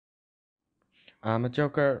I'm a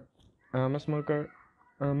joker, I'm a smoker,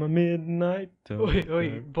 I'm a midnight ওই toker.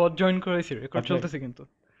 বট join করেছি, record আচ্ছা, চলতেছে কিন্তু।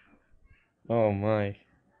 oh my.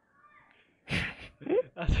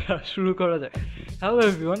 আচ্ছা, শুরু করা যায়। হ্যালো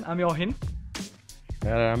এভরিওয়ান, আমি অহিন।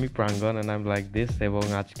 আর আমি প্রাঙ্গন and I'm like this এবং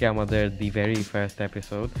আজকে আমাদের the very first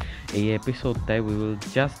episode এই এপিসোডটায় we will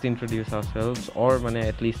just introduce ourselves or মানে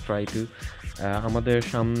at least try to আমাদের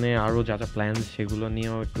সামনে আরও যা যা প্ল্যানস সেগুলো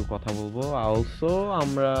নিয়েও একটু কথা বলবো অলসো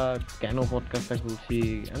আমরা কেন পডকাস্টটা খুলছি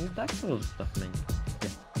and that sort of stuff man.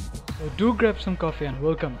 So do grab some coffee and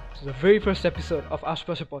welcome to the very first episode of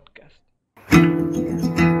Ashpashe Podcast.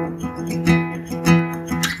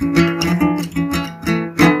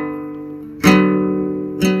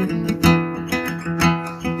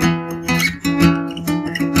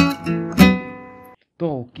 তো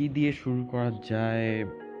কি দিয়ে শুরু করা যায়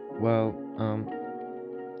well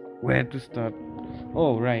where to start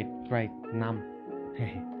oh right নাম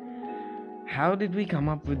how did we come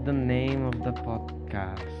up with the name of the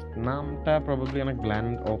podcast নামটা probably অনেক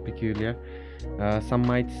bland or peculiar some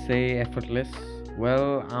might say effortless well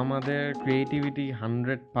আমাদের creativity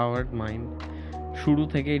 100 powered mind শুরু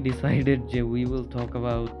থেকেই decided যে we will talk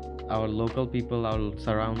about our local people, our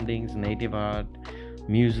surroundings, native art,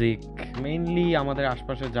 music mainly আমাদের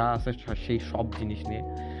আশপাশে যা আছে সেই সব জিনিস নিয়ে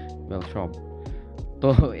ওয়েল সব তো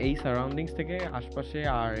এই সারাউন্ডিংস থেকে আশপাশে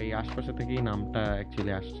আর এই আশপাশে থেকেই নামটা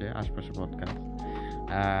অ্যাকচুয়ালি আসছে আশপাশে পডকাস্ট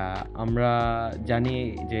আমরা জানি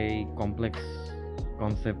যে এই কমপ্লেক্স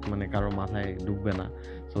কনসেপ্ট মানে কারো মাথায় ঢুকবে না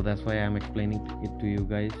so that's why I am explaining it to you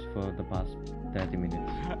guys for the past 30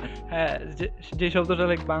 minutes হ্যাঁ, যে শব্দটা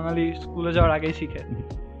লাইক বাঙালি স্কুলে যাওয়ার আগেই শিখে।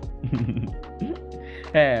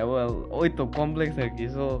 হ্যাঁ ওয়েল ওই তো কমপ্লেক্স আর কি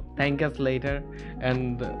so thank us letter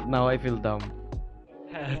and now I feel down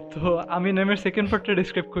হ্যাঁ, তো আমি নেমের সেকেন্ড পার্টটা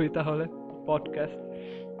ডিসক্রাইব করি তাহলে। পডকাস্ট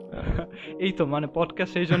এই তো মানে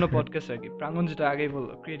পডকাস্ট এই জন্য পডকাস্ট আর কি, প্রাঙ্গন যেটা আগেই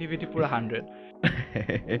বললো, ক্রিয়েটিভিটি পুরো 100।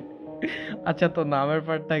 আচ্ছা তো নামের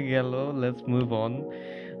পার্টটা গেল let's move on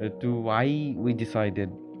two why we decided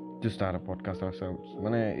to start a podcast ourselves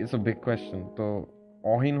মানে ইটস আ বিগ কোয়েশ্চেন তো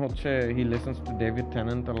অহিন হচ্ছে he listens to David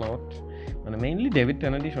tenant আ লট মানে মেইনলি ডেভিড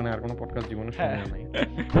টেনেন্টই শোনে আর কোনো পডকাস্ট জীবনে শুনে নাই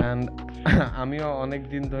অ্যান্ড আমিও অনেক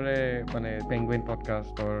দিন ধরে মানে পেঙ্গুইন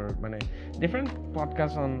পডকাস্ট ওর মানে ডিফারেন্ট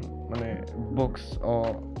পডকাস্ট অন মানে books O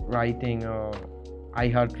writing O I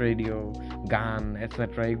hurt radio গান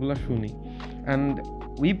এটসেট্রা এগুলো শুনি and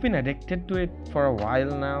we've been addicted to it for a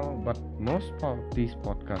while now but most of these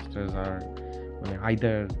podcasters are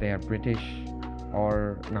either they are British or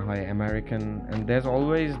na hoy American and there's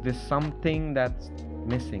always this something that's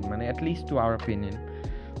missing at least to our opinion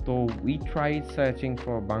so we tried searching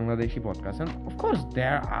for Bangladeshi podcasts and of course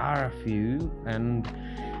there are a few and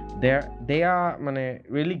they are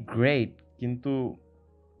really great kintu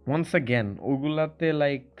once again ogulate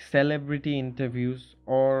like celebrity interviews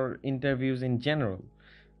or interviews in general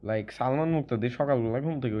like Salman Muqtadi সকালবেলা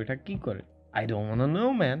ঘুম থেকে ওইটা কি করে I don't want to know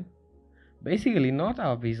man basically not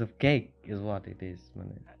our piece of cake is what it is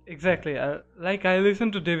exactly. R like I listen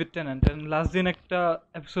to David tenant and last দিন একটা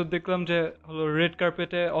episode দেখলাম যে হলো রেড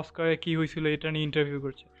কার্পেটে অস্কারে কি হয়েছিল এটা নিয়ে ইন্টারভিউ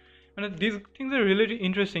করছে। মানে this things are really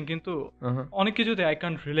interesting কিন্তু অনেক কিছুতে I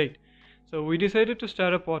can't relate. So we decided to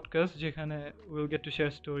start a podcast যেখানে will get to share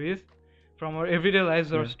stories from our everyday lives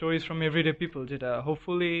or stories from everyday people যেটা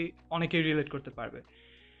হোপফুলি অনেকেই relate করতে পারবে।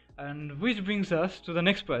 And which brings us to the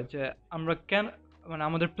next part যে আমরা কেন মানে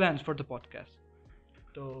আমাদের প্ল্যানস ফর দ্য পডকাস্ট।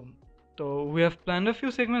 তো we have planned a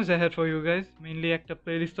few segments ahead for you guys. Mainly একটা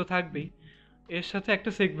প্লেলিস্ট তো থাকবেই, এর সাথে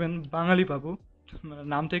একটা সেগমেন্ট বাঙালি বাবু, মানে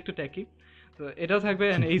নামটা একটু ট্যাকি, তো এটাও থাকবে।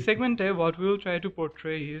 অ্যান্ড এই সেগমেন্টে what will try to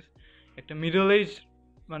portray his একটা মিডল এজ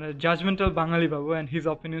মানে judgmental Bangali Babu and his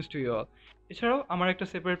opinions to you all. এছাড়াও আমার একটা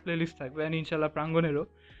সেপারেট প্লেলিস্ট থাকবে অ্যান্ড ইনশাল্লাহ প্রাঙ্গনেরও।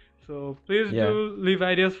 So please do live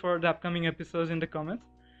ideas for the upcoming episodes in the comments.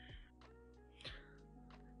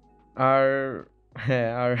 আর হ্যাঁ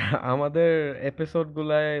আর আমাদের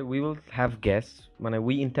এপিসোডগুলায় we will have guests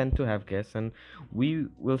we intend to have guests and we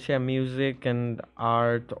will share music and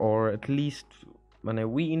art or at least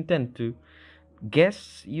we intend to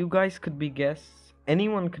guests you guys could be guests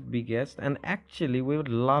anyone could be guests and actually we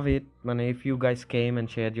would love it if you guys came and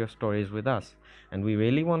shared your stories with us and we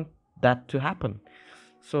really want that to happen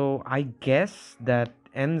so I guess that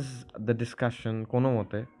ends the discussion kono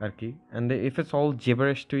mote arki and if it's all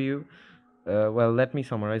gibberish to you well let me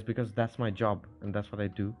summarize because that's my job and that's what I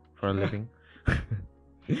do for a living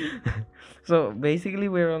so basically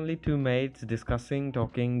we're only two mates discussing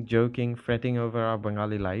talking joking fretting over our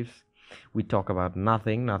Bengali lives we talk about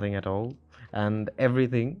nothing at all and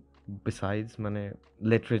everything besides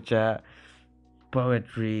literature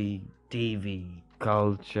poetry TV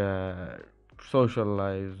culture social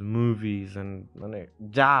lives, movies, and মানে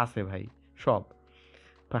যা আছে ভাই সব.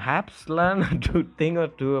 Perhaps learn a thing or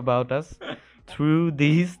two about us through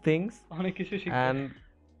these things. অনেক কিছু শিখবে And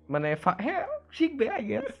মানে হ্যাঁ শিখবে I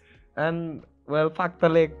guess. And well ফাঁক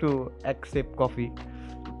তালে একটু accept coffee.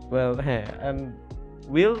 Well হ্যাঁ, and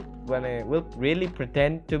we'll really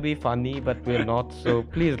pretend to be funny but we're not, so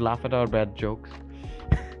please laugh at our bad jokes.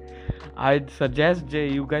 I'd suggest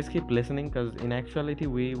you guys keep listening, because in actuality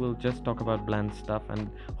we will just talk about bland stuff, and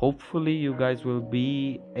hopefully you guys will be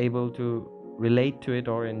able to relate to it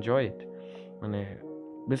or enjoy it.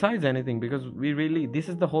 Besides anything, because this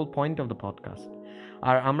is the whole point of the podcast.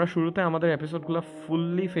 আর আমরা শুরুতে আমাদের এপিসোডগুলো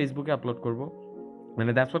fully ফেসবুকে upload করব.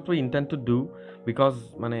 That's what we intend to do, because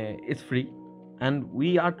it's free, and we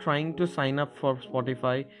are trying to sign up for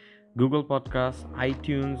Spotify, Google Podcasts,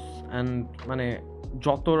 iTunes, and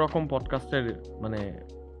যত রকম পডকাস্টের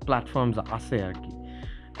platforms আছে আর কি.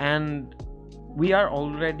 And we are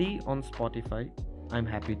already on Spotify, I'm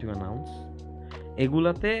happy to announce.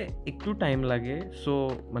 এগুলাতে একটু time লাগে, so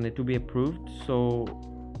to be approved, so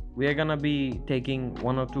we are gonna be taking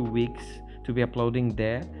 1 or 2 weeks to be uploading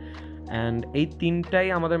there. And এই তিনটাই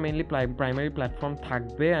আমাদের মেইনলি প্রাইমারি প্ল্যাটফর্ম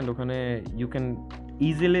থাকবে, and ওখানে you can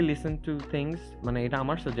easily listen to things, এটা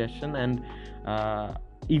আমার suggestion, and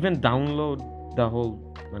even download the whole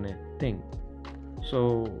thing. So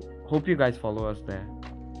hope you guys follow us there.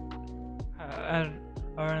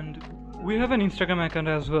 And we have an Instagram account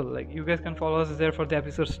as well. Like, you guys can follow us there for the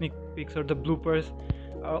episode sneak peeks or the bloopers,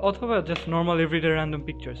 or just normal everyday random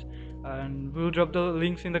pictures. And we'll drop the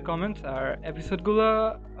links in the comments. Our episode gula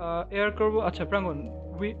air korbo acha Prangon,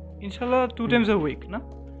 we inshallah 2 times a week, na?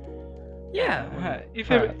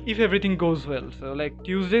 If everything goes well, so like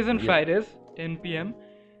Tuesdays and Fridays 10 p.m.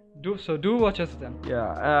 do watch us then.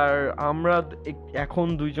 আর আমরা এখন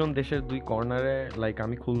দুইজন দেশের দুই কর্নারে, like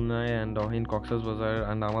আমি খুলনায় and অহিন Cox's Bazar,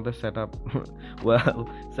 and আমাদের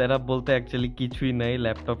setup বলতে অ্যাকচুয়ালি কিছুই নাই,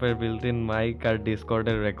 ল্যাপটপের built in mic R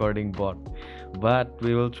ডিসকর্ডের recording bot, but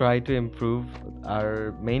we will try to improve. R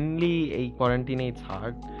mainly এই কোয়ারেন্টাইনে it's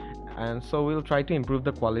hard, and so we'll try to improve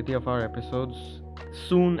the quality of our episodes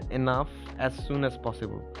soon enough, as soon as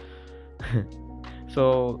possible. So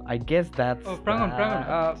I guess that's Prangon,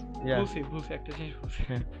 yeah. Bluesy একটা জিনিস বলছি.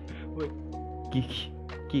 Wait,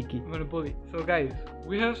 কি বলি. So guys,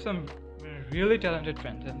 we have some really talented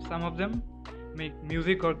friends, and some of them make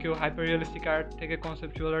music or কেউ hyper realistic art থেকে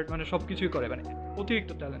conceptual art, সবকিছুই করে,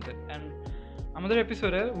 অতিরিক্ত talented. And আমাদের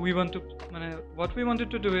এপিসোডে what we wanted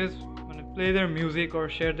to do is play their music or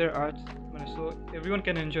share their arts, so everyone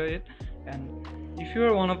can enjoy it. And if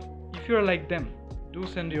you are like them, do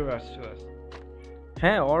send your arts to us.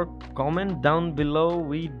 Hey, or comment down below.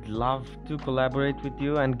 We'd love to collaborate with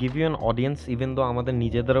you and give you an audience, even though আমাদের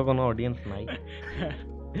নিজেদেরও কোনো audience নাই.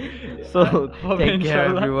 So take care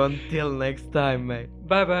everyone, till next time, mate.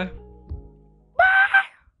 Bye.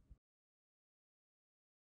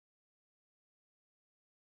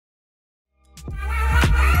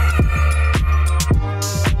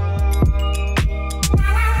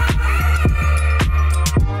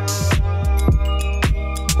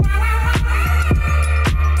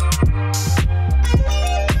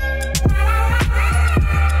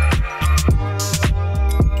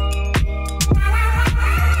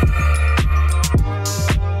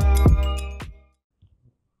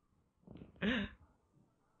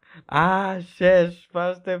 শেষ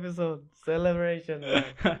first episode celebration.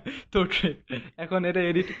 তো এখন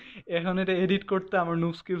এটা edit করতে আমার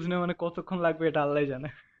নুব স্কিলস নিয়ে কতক্ষণ লাগবে এটা আল্লাহই জানে.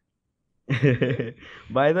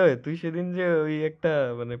 বাই দ্য ওয়ে, তুই সেদিন যে ওই একটা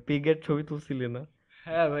পিগের ছবি তুলছিলি না?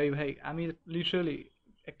 হ্যাঁ ভাই আমি লিটারালি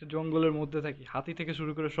একটা জঙ্গলের মধ্যে থাকি, হাতি থেকে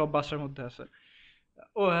শুরু করে সব বাসার মধ্যে আছে.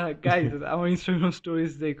 ও হ্যাঁ গাইজ, আমার ইনস্টাগ্রাম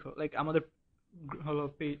স্টোরিজ দেখো, লাইক আমাদের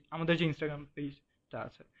পেজ, আমাদের যে ইনস্টাগ্রাম পেজটা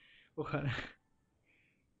আছে ওখানে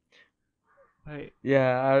ভাই.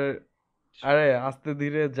 আর আরে আস্তে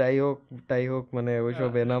ধীরে যাই হোক তাই হোক,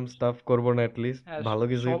 ওইসব এনাম স্টাফ করবো না, অ্যাটলিস্ট ভালো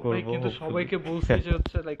কিছুই করবো. কিন্তু সবাইকে বলছি যে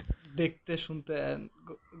হচ্ছে লাইক দেখতে শুনতে,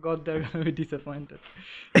 god they R gonna be disappointed.